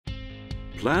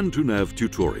Plan2Nav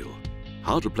tutorial.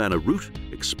 How to plan a route,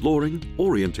 exploring,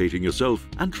 orientating yourself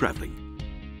and traveling.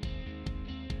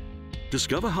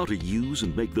 Discover how to use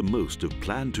and make the most of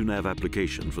Plan2Nav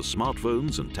application for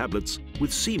smartphones and tablets with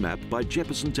CMap by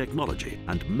Jeppesen technology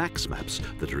and Max Maps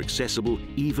that are accessible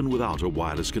even without a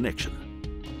wireless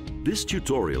connection. This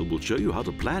tutorial will show you how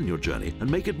to plan your journey and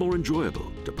make it more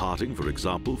enjoyable, departing, for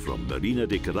example, from Marina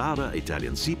di Carrara,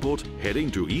 Italian seaport, heading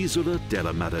to Isola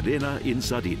della Maddalena in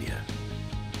Sardinia.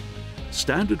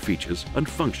 Standard features and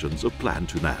functions of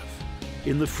Plan2Nav.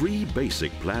 In the free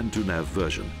basic Plan2Nav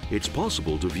version, it's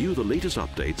possible to view the latest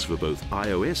updates for both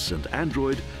iOS and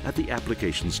Android at the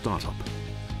application startup.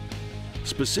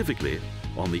 Specifically,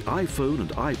 on the iPhone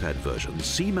and iPad versions,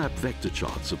 CMap vector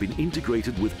charts have been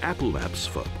integrated with Apple Maps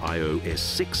for iOS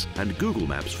 6 and Google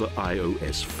Maps for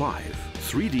iOS 5.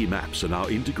 3D maps are now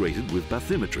integrated with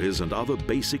bathymetries and other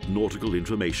basic nautical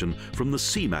information from the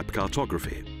CMap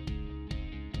cartography.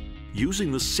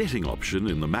 Using the setting option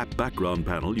in the map background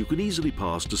panel, you can easily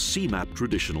pass to CMap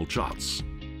traditional charts.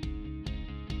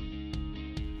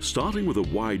 Starting with a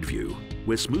wide view,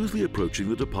 we're smoothly approaching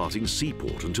the departing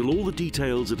seaport until all the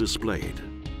details are displayed.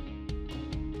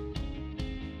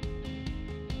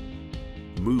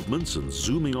 Movements and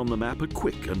zooming on the map are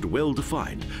quick and well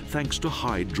defined thanks to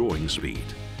high drawing speed.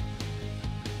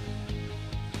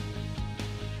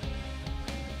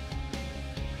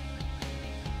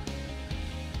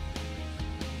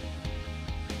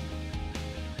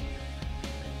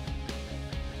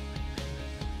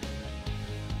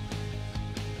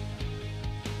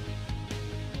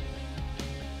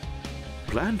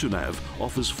 Plan2Nav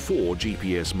offers 4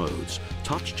 GPS modes.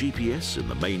 Touch GPS in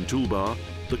the main toolbar,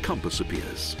 the compass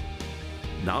appears.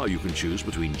 Now you can choose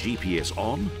between GPS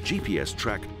on, GPS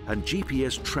track and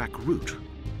GPS track route.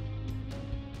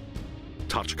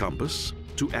 Touch compass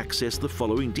to access the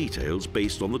following details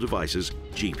based on the device's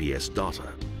GPS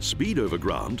data. Speed over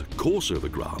ground, course over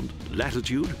ground,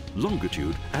 latitude,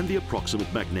 longitude and the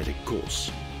approximate magnetic course.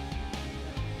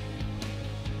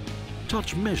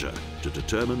 Touch measure to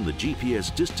determine the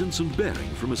GPS distance and bearing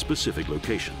from a specific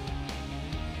location.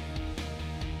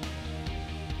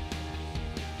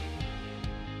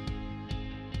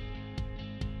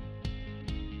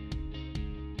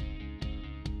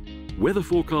 Weather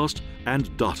forecast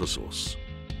and data source.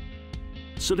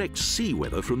 Select Sea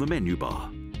Weather from the menu bar.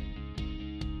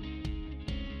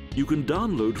 You can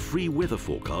download free weather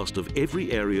forecast of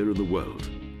every area in the world.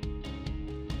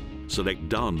 Select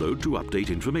Download to update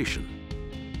information.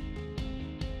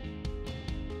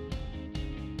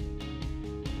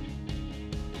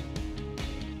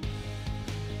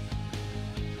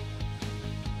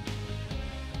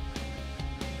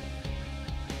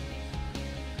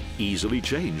 Easily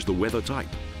change the weather type.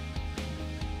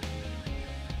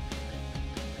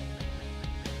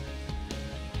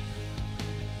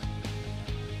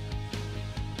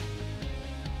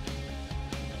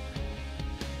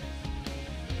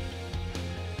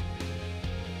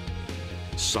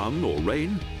 Sun or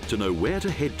rain? To know where to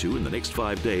head to in the next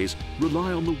 5 days,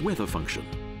 rely on the weather function.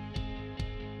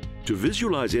 To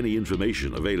visualize any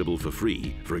information available for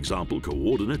free, for example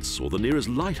coordinates or the nearest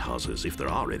lighthouses if there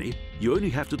are any, you only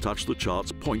have to touch the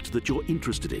chart's point that you're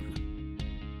interested in.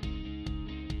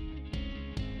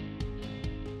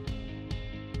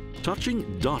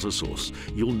 Touching Data Source,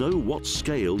 you'll know what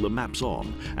scale the map's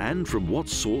on and from what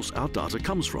source our data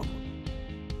comes from.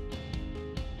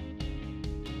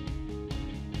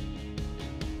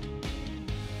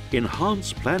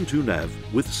 Enhance Plan2Nav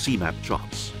with CMap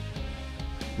charts.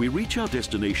 We reach our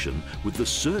destination with the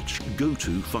Search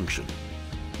Go-To function.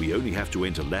 We only have to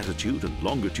enter latitude and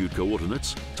longitude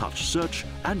coordinates, touch Search,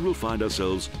 and we'll find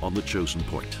ourselves on the chosen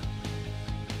point.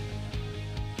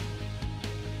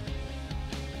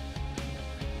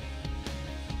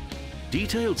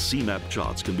 Detailed CMap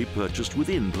charts can be purchased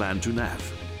within Plan2Nav,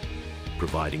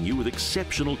 providing you with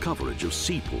exceptional coverage of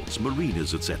seaports,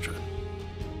 marinas, etc.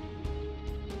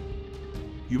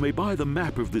 You may buy the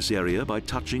map of this area by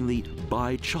touching the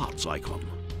Buy Charts icon.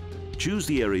 Choose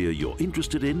the area you're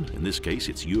interested in this case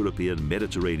it's European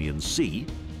Mediterranean Sea,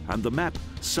 and the map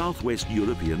Southwest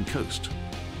European Coast.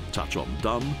 Touch on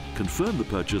Done, confirm the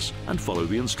purchase and follow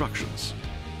the instructions.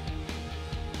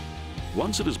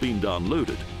 Once it has been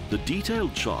downloaded, the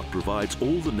detailed chart provides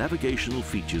all the navigational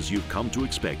features you've come to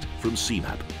expect from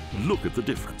CMap. Look at the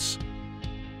difference.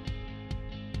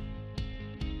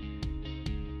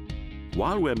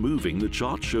 While we're moving, the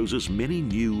chart shows us many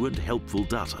new and helpful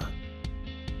data.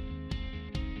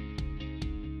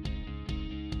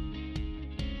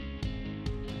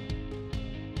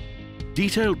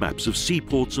 Detailed maps of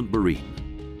seaports and marine.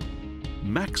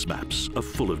 Max Maps are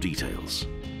full of details.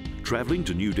 Traveling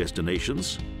to new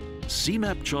destinations?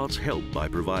 SeaMap charts help by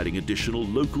providing additional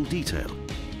local detail,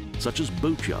 such as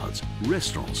boatyards,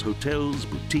 restaurants, hotels,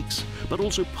 boutiques, but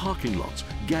also parking lots,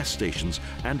 gas stations,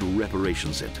 and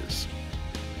reparation centers.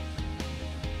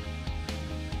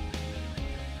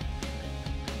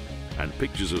 And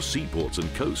pictures of seaports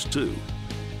and coast too.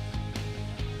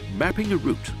 Mapping a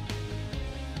route.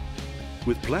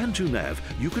 With Plan2Nav,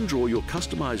 you can draw your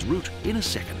customized route in a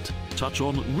second. Touch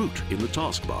on Route in the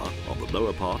taskbar on the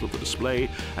lower part of the display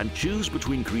and choose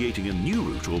between creating a new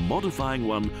route or modifying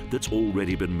one that's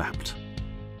already been mapped.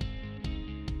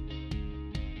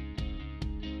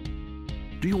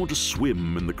 Do you want to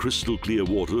swim in the crystal clear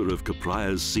water of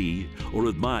Capra's Sea or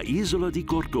admire Isola di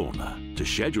Carrara? To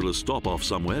schedule a stop off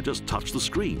somewhere, just touch the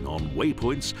screen on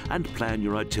waypoints and plan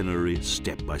your itinerary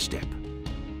step by step.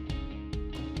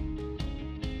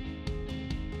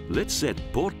 Let's set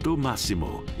Porto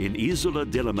Massimo in Isola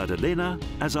della Maddalena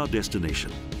as our destination.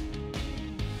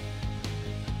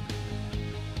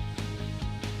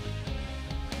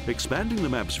 Expanding the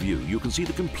map's view, you can see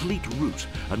the complete route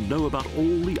and know about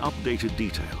all the updated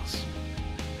details.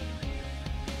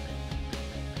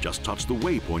 Just touch the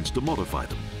waypoints to modify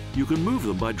them. You can move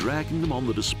them by dragging them on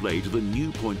the display to the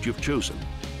new point you've chosen,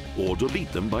 or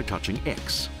delete them by touching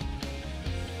X.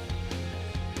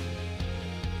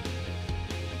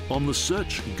 On the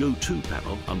Search Go To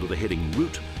panel under the heading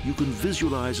Route, you can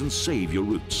visualize and save your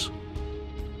routes.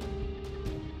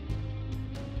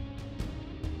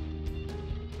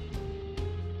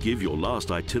 Give your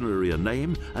last itinerary a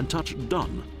name and touch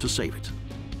Done to save it.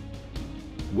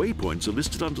 Waypoints are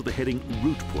listed under the heading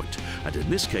Route Point, and in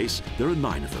this case, there are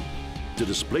 9 of them. To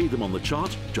display them on the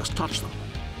chart, just touch them.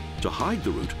 To hide the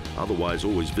route, otherwise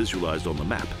always visualized on the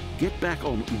map, get back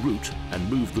on Route and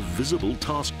move the visible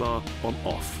taskbar on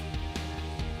Off.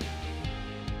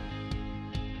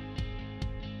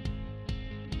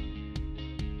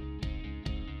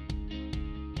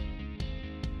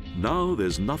 Now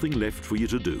there's nothing left for you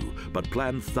to do but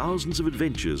plan thousands of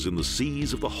adventures in the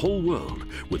seas of the whole world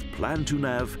with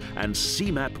Plan2Nav and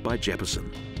SeaMap by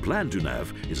Jeppesen.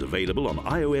 Plan2Nav is available on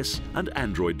iOS and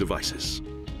Android devices.